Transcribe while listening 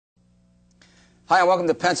Hi, and welcome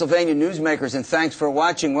to Pennsylvania Newsmakers, and thanks for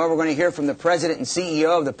watching. Well, we're going to hear from the President and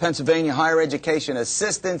CEO of the Pennsylvania Higher Education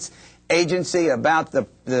Assistance Agency about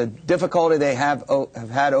the difficulty they have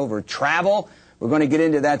had over travel. We're going to get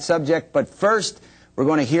into that subject, but first, we're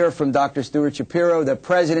going to hear from Dr. Stuart Shapiro, the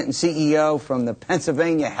President and CEO from the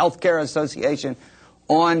Pennsylvania Healthcare Association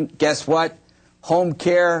on, guess what, home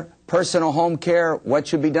care, personal home care, what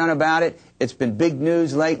should be done about it. It's been big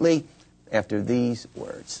news lately after these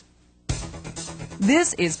words.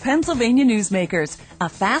 This is Pennsylvania Newsmakers, a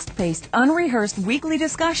fast-paced, unrehearsed weekly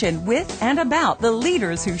discussion with and about the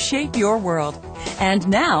leaders who shape your world. And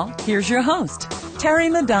now, here's your host, Terry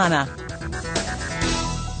Madonna.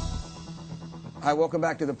 Hi, welcome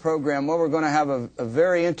back to the program. Well, we're going to have a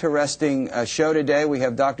very interesting show today. We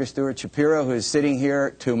have Dr. Stuart Shapiro, who is sitting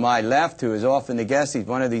here to my left, who is often the guest. He's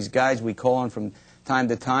one of these guys we call on from time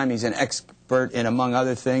to time. He's an expert in, among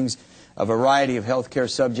other things, a variety of healthcare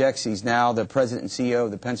subjects. He's now the President and CEO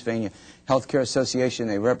of the Pennsylvania Healthcare Association.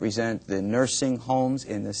 They represent the nursing homes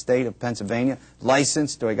in the state of Pennsylvania.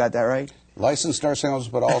 Licensed, do I got that right? Licensed nursing homes,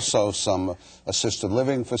 but also some assisted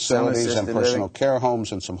living facilities and personal care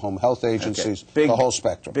homes and some home health agencies, okay. The whole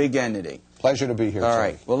spectrum. Big entity. Pleasure to be here. All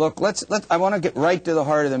right. Well, look, I want to get right to the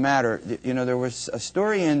heart of the matter. You know, there was a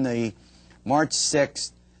story in the March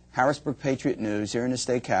 6th Harrisburg Patriot News here in the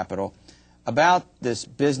state capitol about this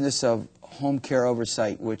business of home care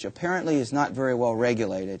oversight, which apparently is not very well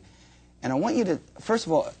regulated. And I want you to, first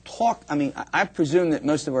of all, talk, I presume that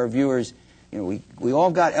most of our viewers, you know, we all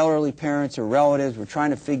got elderly parents or relatives. We're trying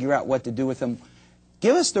to figure out what to do with them.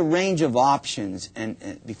 Give us the range of options,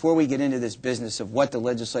 and before we get into this business of what the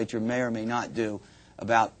legislature may or may not do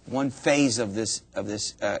about one phase of this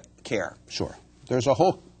care. Sure. There's a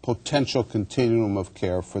whole potential continuum of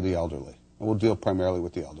care for the elderly. We'll deal primarily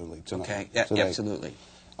with the elderly tonight. Okay, yeah, absolutely.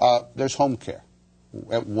 There's home care.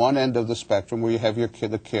 At one end of the spectrum where you have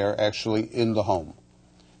the care actually in the home.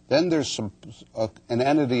 Then there's an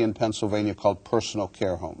entity in Pennsylvania called personal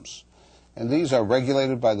care homes. And these are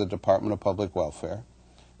regulated by the Department of Public Welfare.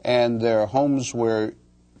 And they're homes where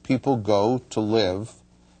people go to live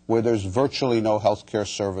where there's virtually no health care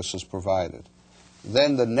services provided.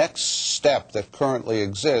 Then the next step that currently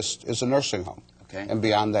exists is a nursing home. Okay. And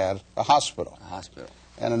beyond that, a hospital. A hospital.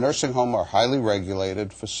 And a nursing home are highly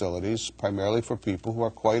regulated facilities, primarily for people who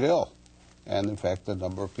are quite ill. And, in fact, the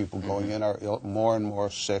number of people going in are more and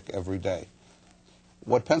more sick every day.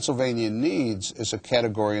 What Pennsylvania needs is a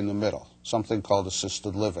category in the middle, something called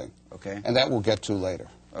assisted living. Okay. And that we'll get to later.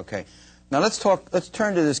 Okay. Now let's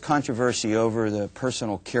turn to this controversy over the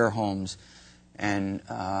personal care homes and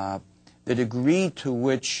the degree to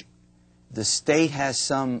which the state has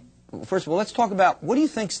some. First of all, let's talk about what do you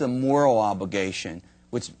think is the moral obligation,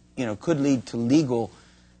 which could lead to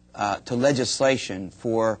to legislation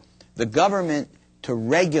for the government to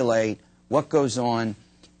regulate what goes on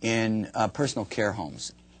in personal care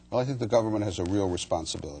homes. Well, I think the government has a real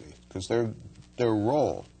responsibility because their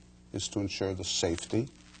role is to ensure the safety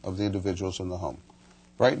of the individuals in the home.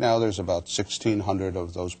 Right now, there's about 1,600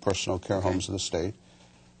 of those personal care homes in the state.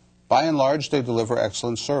 By and large, they deliver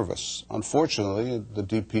excellent service. Unfortunately, the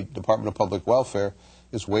Department of Public Welfare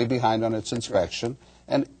is way behind on its inspection,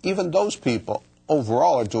 and even those people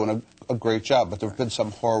overall are doing a great job, but there have been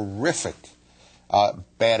some horrific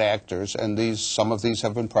bad actors, and some of these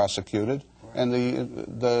have been prosecuted, and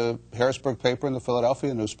the Harrisburg paper and the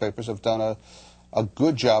Philadelphia newspapers have done a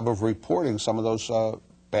good job of reporting some of those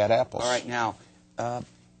bad apples. All right, now,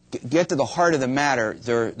 get to the heart of the matter.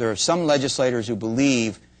 There are some legislators who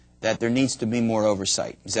believe that there needs to be more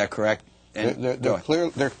oversight. Is that correct?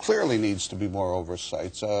 There clearly needs to be more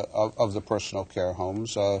oversight of the personal care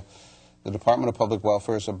homes. The Department of Public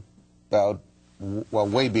Welfare is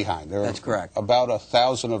way behind. That's correct. About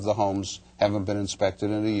 1,000 of the homes haven't been inspected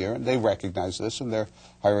in a year, and they recognize this, and they're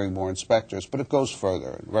hiring more inspectors. But it goes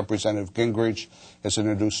further. Representative Gingrich has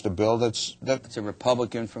introduced a bill that's a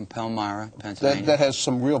Republican from Palmyra, Pennsylvania. That has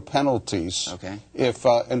some real penalties. Okay.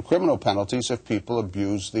 And criminal penalties if people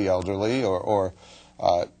abuse the elderly or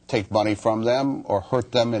take money from them or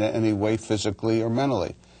hurt them in any way physically or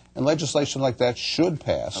mentally. And legislation like that should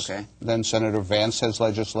pass. Okay. Then Senator Vance has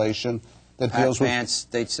legislation that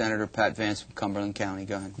State Senator Pat Vance from Cumberland County.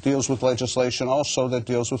 Go ahead. Deals with legislation also that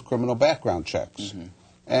deals with criminal background checks. Mm-hmm.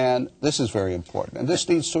 And this is very important. And this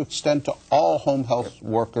needs to extend to all home health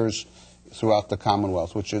workers throughout the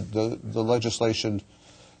Commonwealth, which the legislation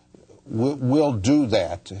will do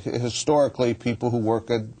that. Historically, people who work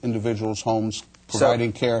at individuals' homes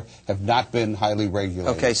providing care have not been highly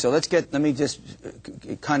regulated. Okay, so let me just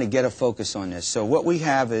kind of get a focus on this. So what we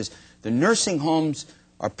have is the nursing homes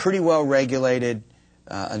are pretty well regulated.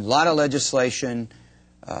 a lot of legislation,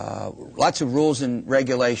 lots of rules and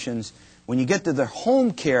regulations. When you get to the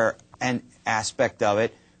home care and aspect of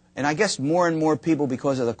it, and I guess more and more people,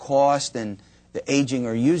 because of the cost and the aging,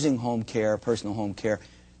 are using home care, personal home care,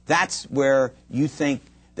 that's where you think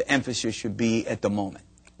the emphasis should be at the moment.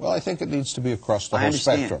 Well, I think it needs to be across the whole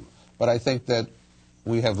spectrum. But I think that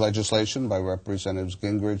we have legislation by Representatives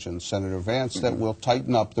Gingrich and Senator Vance that will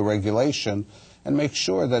tighten up the regulation and make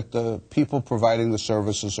sure that the people providing the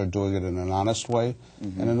services are doing it in an honest way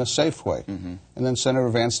and in a safe way. And then Senator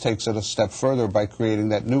Vance takes it a step further by creating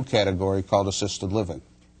that new category called assisted living.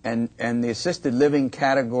 And the assisted living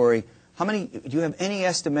category, how many, do you have any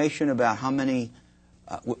estimation about how many,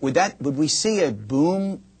 would we see a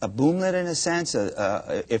boomlet in a sense,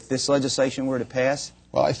 if this legislation were to pass?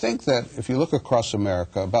 Well, I think that if you look across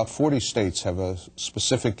America, about 40 states have a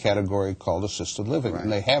specific category called assisted living,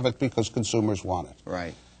 and they have it because consumers want it.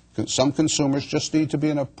 Right. Some consumers just need to be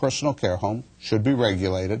in a personal care home, should be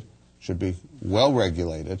regulated, should be well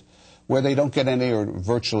regulated, where they don't get any or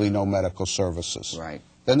virtually no medical services. Right.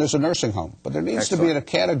 Then there's a nursing home. But there needs to be a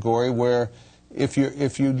category where if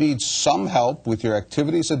you need some help with your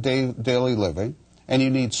activities of daily living and you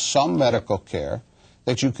need some medical care,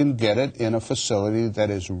 that you can get it in a facility that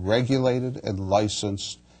is regulated and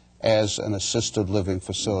licensed as an assisted living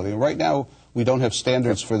facility. And right now, we don't have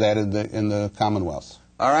standards for that in the Commonwealth.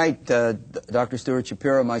 All right, Dr. Stuart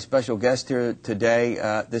Shapiro, my special guest here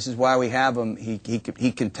today. This is why we have him. He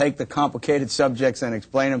can take the complicated subjects and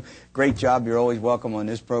explain them. Great job. You're always welcome on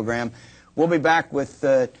this program. We'll be back with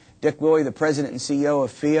Dick Willey, the President and CEO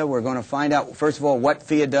of PHEAA. We're going to find out, first of all, what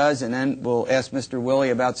PHEAA does, and then we'll ask Mr.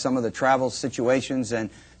 Willey about some of the travel situations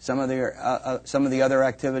and some of the other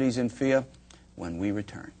activities in PHEAA when we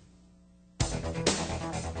return.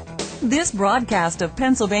 This broadcast of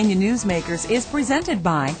Pennsylvania Newsmakers is presented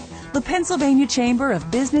by the Pennsylvania Chamber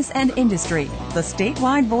of Business and Industry, the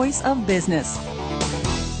statewide voice of business.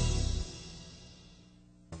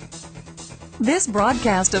 This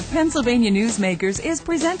broadcast of Pennsylvania Newsmakers is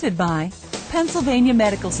presented by Pennsylvania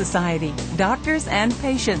Medical Society. Doctors and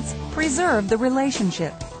patients, preserve the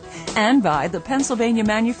relationship. And by the Pennsylvania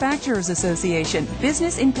Manufacturers Association.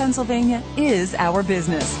 Business in Pennsylvania is our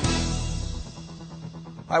business.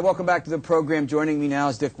 Hi, welcome back to the program. Joining me now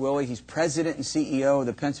is Dick Willey. He's President and CEO of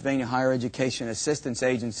the Pennsylvania Higher Education Assistance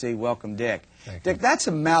Agency. Welcome, Dick. Dick, that's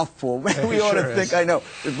a mouthful. We ought to think, I know,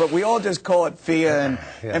 but we all just call it PHEAA.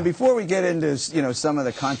 And before we get into some of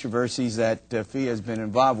the controversies that PHEAA has been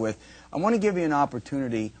involved with, I want to give you an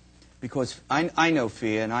opportunity, because I know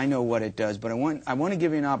PHEAA and I know what it does, but I want to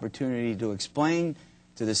give you an opportunity to explain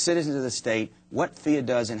to the citizens of the state what PHEAA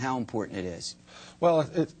does and how important it is. Well,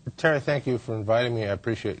 Terry, thank you for inviting me. I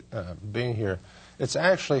appreciate being here. It's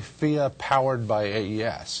actually PHEAA powered by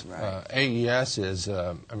AES. Right. AES is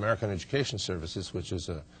American Education Services, which is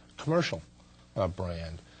a commercial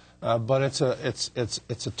brand. But it's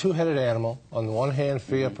a two-headed animal. On the one hand,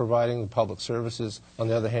 PHEAA providing the public services. On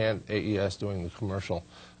the other hand, AES doing the commercial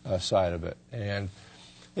side of it. And,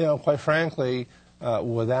 quite frankly,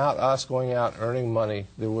 without us going out earning money,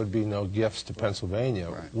 there would be no gifts to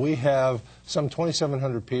Pennsylvania. Right. We have some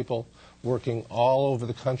 2,700 people working all over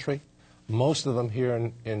the country, most of them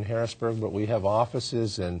here in Harrisburg, but we have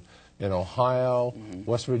offices in Ohio,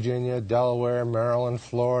 West Virginia, Delaware, Maryland,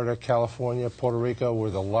 Florida, California, Puerto Rico. We're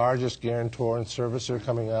the largest guarantor and servicer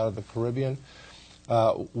coming out of the Caribbean.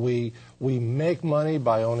 We make money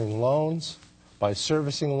by owning loans, by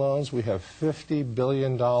servicing loans. We have $50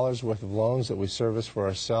 billion worth of loans that we service for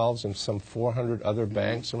ourselves and some 400 other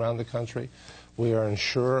banks around the country. We are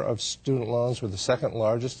insurer of student loans. We're the second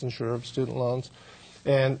largest insurer of student loans.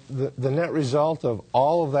 And the net result of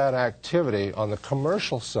all of that activity on the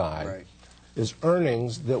commercial side is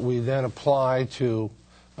earnings that we then apply to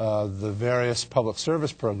the various public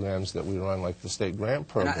service programs that we run, like the state grant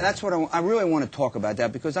program. And that's what I really want to talk about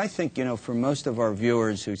that, because I think, for most of our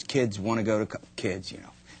viewers whose kids want to go to kids,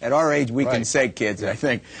 at our age we can say kids, I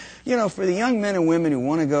think. For the young men and women who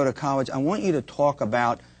want to go to college, I want you to talk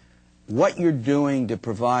about what you're doing to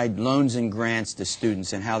provide loans and grants to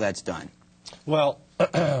students and how that's done. Well,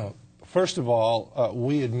 first of all,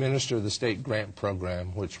 we administer the state grant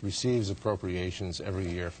program, which receives appropriations every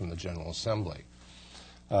year from the General Assembly.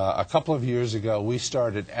 A couple of years ago, we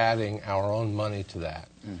started adding our own money to that,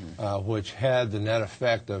 which had the net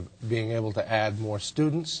effect of being able to add more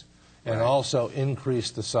students and also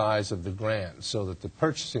increase the size of the grant so that the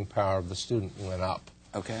purchasing power of the student went up.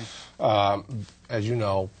 Okay. As you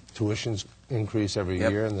know, tuitions increase every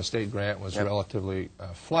year, and the state grant was relatively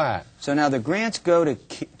flat. So now the grants go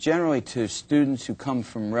generally to students who come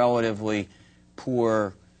from relatively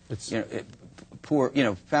poor poor,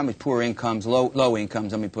 families, poor incomes, low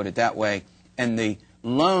incomes, let me put it that way, and the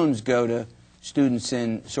loans go to students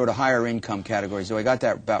in sort of higher income categories. So I got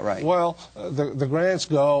that about right? Well, the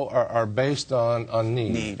grants are based on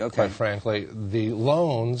need. Need, okay. Quite frankly, the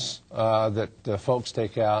loans that folks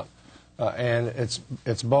take out, and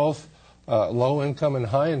it's both low-income and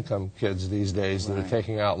high-income kids these days that are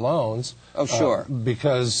taking out loans. Oh, sure.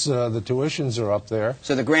 Because the tuitions are up there.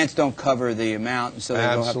 So the grants don't cover the amount, and so they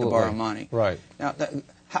don't have to borrow money. Right. Now,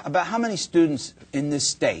 about how many students in this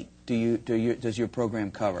state does your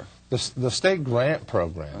program cover? The state grant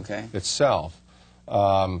program itself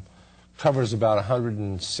covers about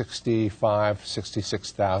 165,000,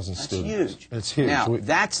 66,000 students. That's huge. It's huge. Now,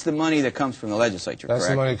 that's the money that comes from the legislature, That's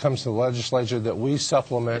correct? the money that comes to the legislature that we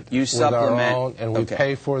supplement with our own, and we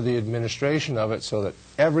pay for the administration of it so that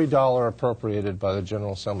every dollar appropriated by the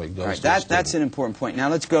General Assembly goes to the student. That's an important point. Now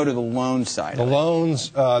let's go to the loan side. The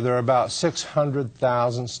loans, there are about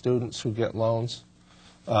 600,000 students who get loans.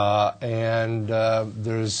 And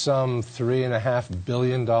there's some $3.5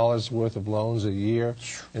 billion worth of loans a year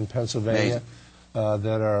in Pennsylvania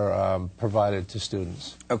that are provided to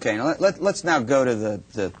students. Okay, now let's now go to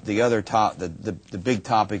the other the big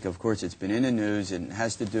topic. Of course, it's been in the news and it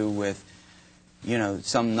has to do with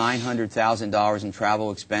some $900,000 in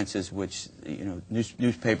travel expenses, which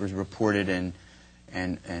newspapers reported and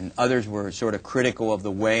others were sort of critical of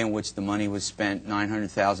the way in which the money was spent.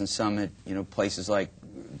 $900,000 some at places like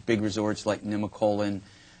big resorts like Nemacolin,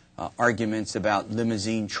 arguments about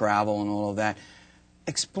limousine travel and all of that.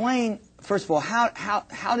 Explain, first of all,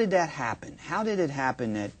 how did that happen? How did it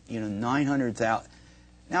happen that $900,000?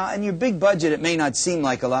 Now, in your big budget, it may not seem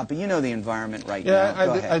like a lot, but you know the environment right now.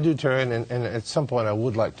 Yeah, I do, Terry, and at some point I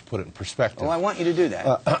would like to put it in perspective. Oh, I want you to do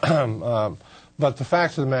that. But the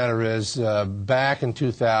fact of the matter is, back in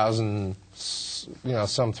 2000,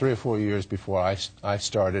 some 3 or 4 years before I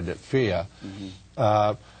started at PHEAA,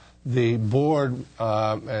 the board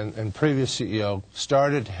and previous CEO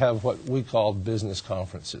started to have what we called business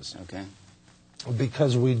conferences. Okay.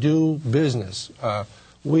 Because we do business.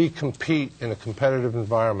 We compete in a competitive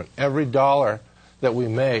environment. Every dollar that we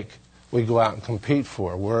make, we go out and compete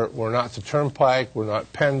for. We're not the Turnpike, we're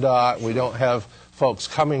not PennDOT, we don't have folks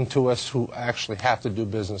coming to us who actually have to do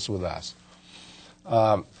business with us.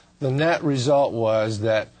 The net result was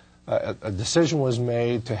that a decision was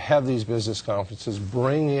made to have these business conferences,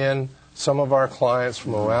 bring in some of our clients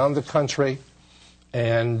from around the country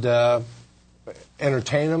and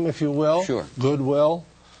entertain them, if you will. Sure. Goodwill.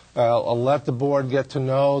 I'll let the board get to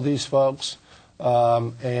know these folks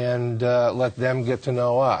and let them get to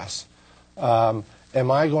know us.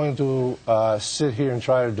 Am I going to sit here and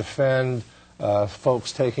try to defend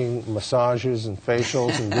folks taking massages and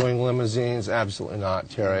facials and doing limousines? Absolutely not,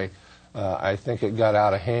 Terry. I think it got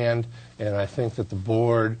out of hand, and I think that the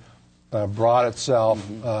board brought itself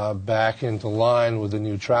back into line with the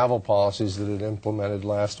new travel policies that it implemented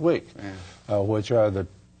last week, which are,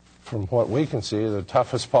 from what we can see, the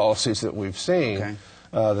toughest policies that we've seen. Okay.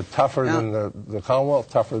 The tougher than the Commonwealth,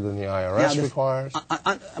 tougher than the IRS requires.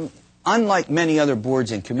 Unlike many other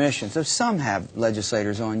boards and commissions, though some have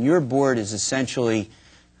legislators on, your board is essentially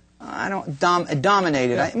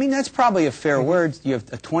dominated. Yeah. I mean, that's probably a fair word. You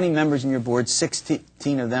have 20 members in your board,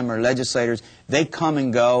 16 of them are legislators. They come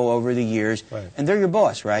and go over the years, and they're your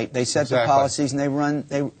boss, right? They set the policies and they run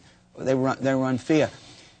PHEAA.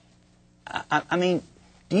 I mean,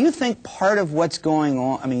 do you think part of what's going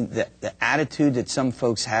on, I mean, the attitude that some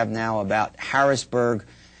folks have now about Harrisburg,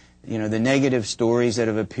 the negative stories that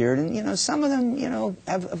have appeared, and, some of them,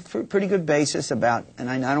 have a pretty good basis about, and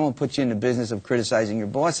I don't want to put you in the business of criticizing your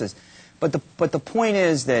bosses, but the point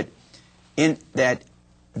is that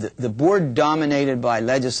the board dominated by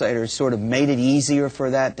legislators sort of made it easier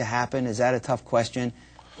for that to happen. Is that a tough question?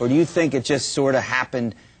 Or do you think it just sort of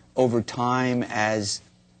happened over time as,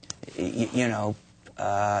 this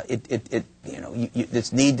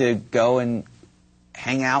need to go and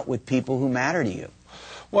hang out with people who matter to you?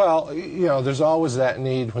 Well, there's always that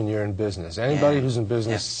need when you're in business. Anybody who's in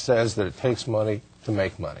business says that it takes money to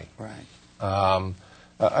make money. Right.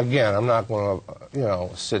 Again, I'm not going to,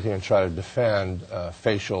 sit here and try to defend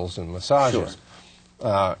facials and massages,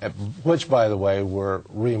 which, by the way, were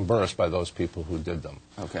reimbursed by those people who did them.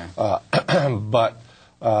 Okay. But,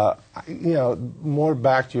 more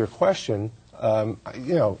back to your question,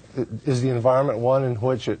 is the environment one in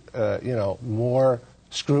which more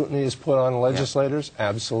scrutiny is put on legislators? Yeah.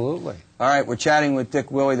 Absolutely. All right, we're chatting with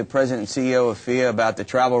Dick Willey, the President and CEO of PHEAA, about the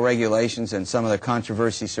travel regulations and some of the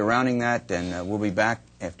controversy surrounding that, and we'll be back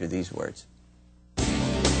after these words.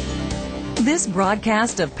 This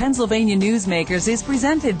broadcast of Pennsylvania Newsmakers is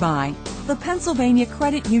presented by the the Pennsylvania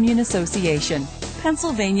Credit Union Association,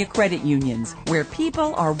 Pennsylvania Credit Unions, where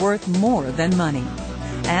people are worth more than money.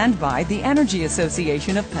 And by the Energy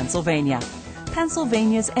Association of Pennsylvania,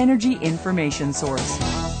 Pennsylvania's energy information source.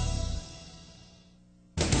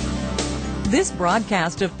 This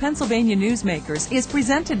broadcast of Pennsylvania Newsmakers is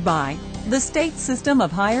presented by the State System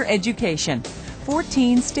of Higher Education,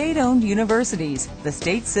 14 state-owned universities. The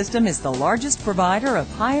state system is the largest provider of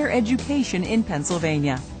higher education in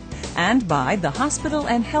Pennsylvania. And by the Hospital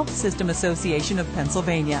and Health System Association of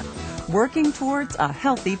Pennsylvania, working towards a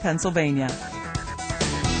healthy Pennsylvania.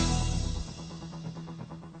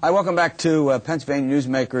 Hi, welcome back to Pennsylvania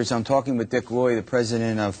Newsmakers. I'm talking with Dick Willey, the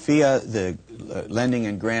president of PHEAA, the lending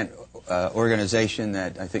and grant organization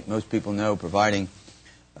that I think most people know, providing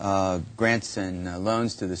grants and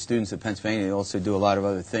loans to the students of Pennsylvania. They also do a lot of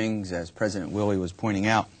other things, as President Willey was pointing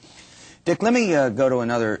out. Dick, let me go to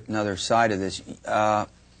another side of this.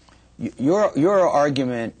 Your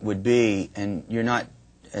argument would be, and you're not,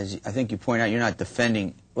 as I think you point out, you're not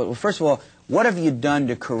defending. Well, first of all, what have you done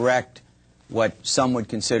to correct what some would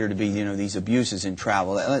consider to be, these abuses in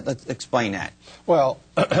travel? Let's explain that. Well,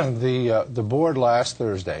 the board last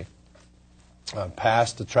Thursday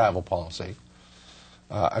passed a travel policy,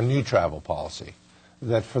 a new travel policy,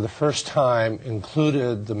 that for the first time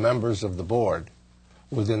included the members of the board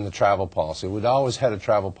within the travel policy. We'd always had a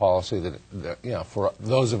travel policy that for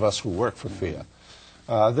those of us who work for PHEAA,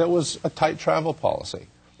 that was a tight travel policy.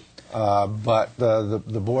 But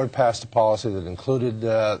the board passed a policy that included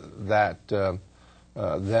that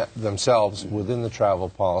themselves within the travel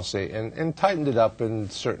policy and tightened it up in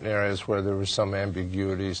certain areas where there was some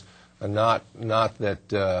ambiguities. Not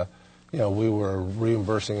that we were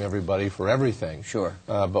reimbursing everybody for everything. Sure.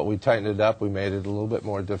 But we tightened it up. We made it a little bit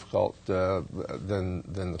more difficult than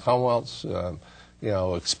the Commonwealth's.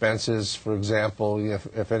 Expenses, for example,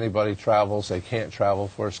 if anybody travels, they can't travel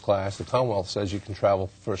first class. The Commonwealth says you can travel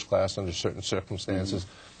first class under certain circumstances.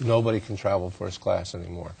 Mm-hmm. Nobody can travel first class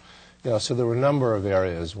anymore. So there were a number of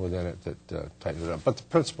areas within it that tightened it up. But the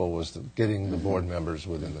principle was getting the board members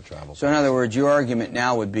within the travel. So in other words, your argument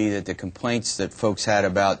now would be that the complaints that folks had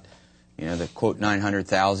about, the quote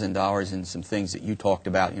 $900,000 and some things that you talked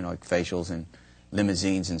about, like facials and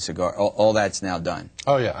limousines and cigars, all that's now done.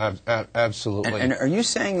 Oh yeah, absolutely. And are you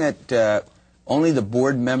saying that only the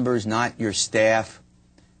board members, not your staff,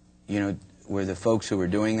 were the folks who were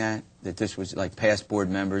doing that? That this was like past board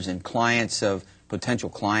members and potential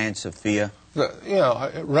clients of PHEAA?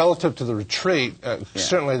 Relative to the retreat,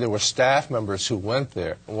 certainly there were staff members who went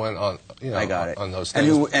on, I got it. On those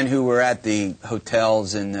things. And who were at the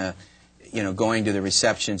hotels and, going to the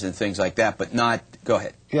receptions and things like that, but not, go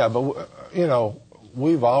ahead. Yeah, but,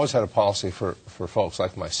 we've always had a policy for folks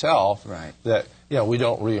like myself, right, that, we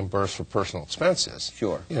don't reimburse for personal expenses.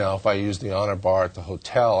 Sure. If I use the honor bar at the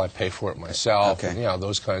hotel, I pay for it myself, okay, and,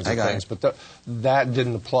 those kinds of things. But that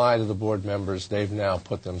didn't apply to the board members. They've now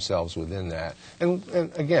put themselves within that. And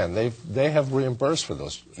again, they have reimbursed for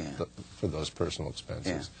those for those personal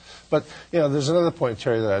expenses. Yeah. But, there's another point,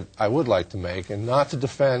 Terry, that I would like to make, and not to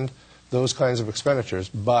defend those kinds of expenditures,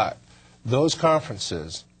 but those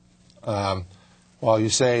conferences, while you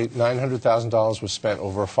say $900,000 was spent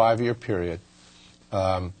over a 5-year period,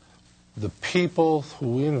 the people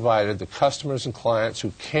who we invited, the customers and clients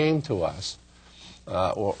who came to us,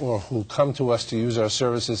 or who come to us to use our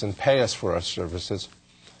services and pay us for our services,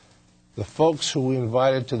 the folks who we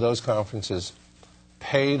invited to those conferences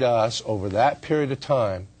paid us over that period of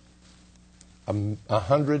time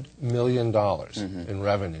 $100 million in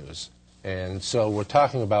revenues. And so we're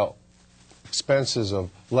talking about expenses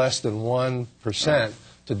of less than 1%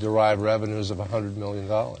 to derive revenues of $100 million.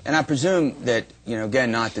 And I presume that,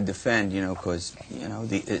 again, not to defend, because,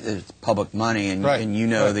 it's public money and, right, and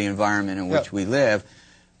the environment in which we live.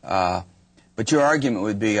 But your argument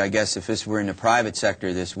would be, I guess, if this were in the private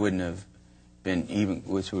sector, this wouldn't have been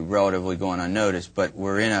which would relatively go unnoticed. But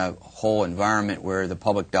we're in a whole environment where the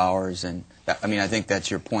public dollars and, I think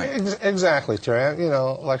that's your point. Exactly, Terry.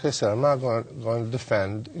 Like I said, I'm not going to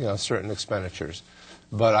defend, certain expenditures.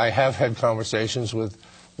 But I have had conversations with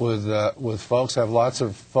folks. I have lots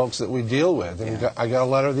of folks that we deal with. And I got a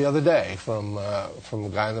letter the other day from a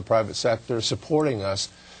guy in the private sector supporting us,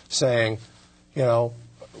 saying,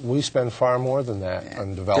 we spend far more than that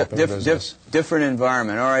on developing business. Different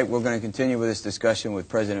environment. All right, we're going to continue with this discussion with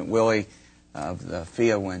President Willey of the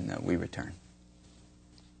PHEAA when we return.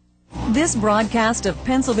 This broadcast of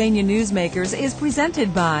Pennsylvania Newsmakers is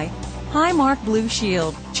presented by Highmark Blue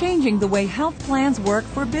Shield, changing the way health plans work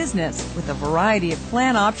for business with a variety of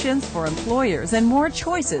plan options for employers and more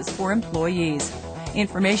choices for employees.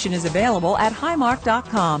 Information is available at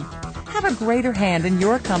highmark.com. have a greater hand in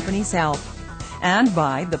your company's health. And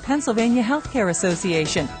by the Pennsylvania Healthcare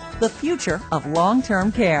Association, the future of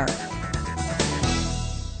long-term care.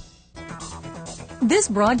 This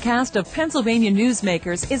broadcast of Pennsylvania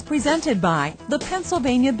Newsmakers is presented by the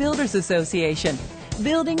Pennsylvania Builders Association,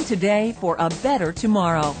 building today for a better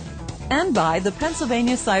tomorrow. And by the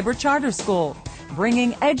Pennsylvania Cyber Charter School,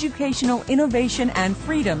 bringing educational innovation and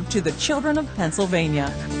freedom to the children of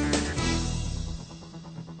Pennsylvania.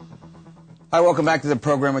 Hi, welcome back to the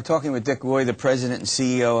program. We're talking with Dick Willey, the president and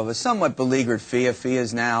CEO of a somewhat beleaguered PHEAA. PHEAA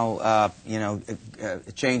is now,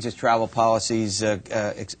 changed its travel policies,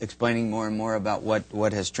 explaining more and more about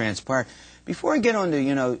what has transpired. Before I get on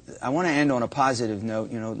to, I want to end on a positive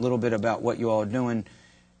note, a little bit about what you all are doing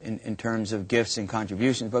in terms of gifts and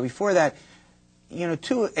contributions. But before that,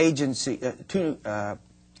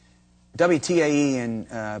 WTAE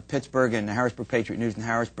in Pittsburgh and the Harrisburg Patriot News in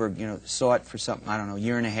Harrisburg, sought for something, I don't know, a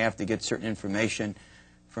year and a half to get certain information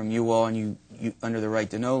from you all, and you under the right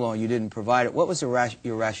to know law, you didn't provide it. What was your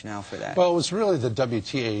rationale for that? Well, it was really the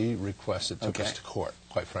WTAE request that took us to court,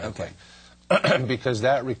 quite frankly, because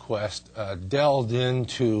that request delved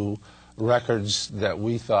into records that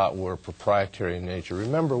we thought were proprietary in nature.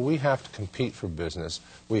 Remember, we have to compete for business.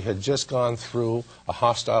 We had just gone through a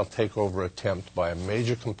hostile takeover attempt by a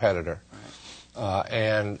major competitor,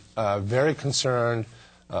 and very concerned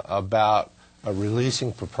about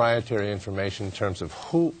releasing proprietary information in terms of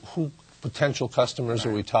who potential customers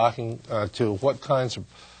are we talking to, what kinds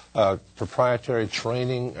of proprietary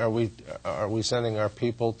training are we sending our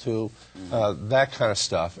people to, that kind of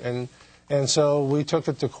stuff. And so we took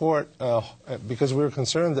it to court because we were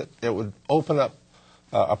concerned that it would open up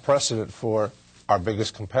a precedent for our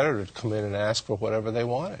biggest competitor to come in and ask for whatever they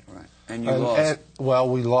wanted. Right. And you lost. Well,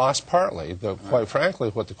 we lost partly. Quite frankly,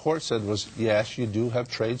 what the court said was, yes, you do have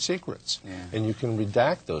trade secrets, and you can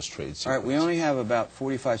redact those trade secrets. All right, we only have about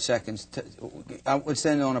 45 seconds. I would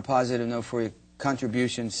send on a positive note for your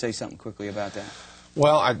contributions. Say something quickly about that.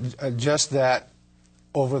 Well, just that.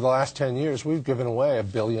 Over the last 10 years, we've given away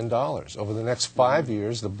 $1 billion. Over the next 5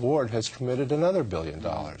 years, the board has committed another $1 billion.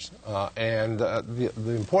 And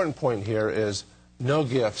the important point here is no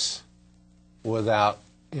gifts without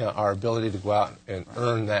our ability to go out and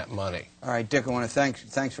earn that money. All right, Dick, I want to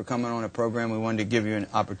thanks for coming on the program. We wanted to give you an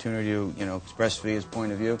opportunity to express PHEAA's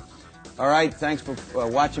point of view. All right, thanks for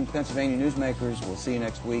watching Pennsylvania Newsmakers. We'll see you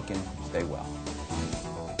next week, and stay well.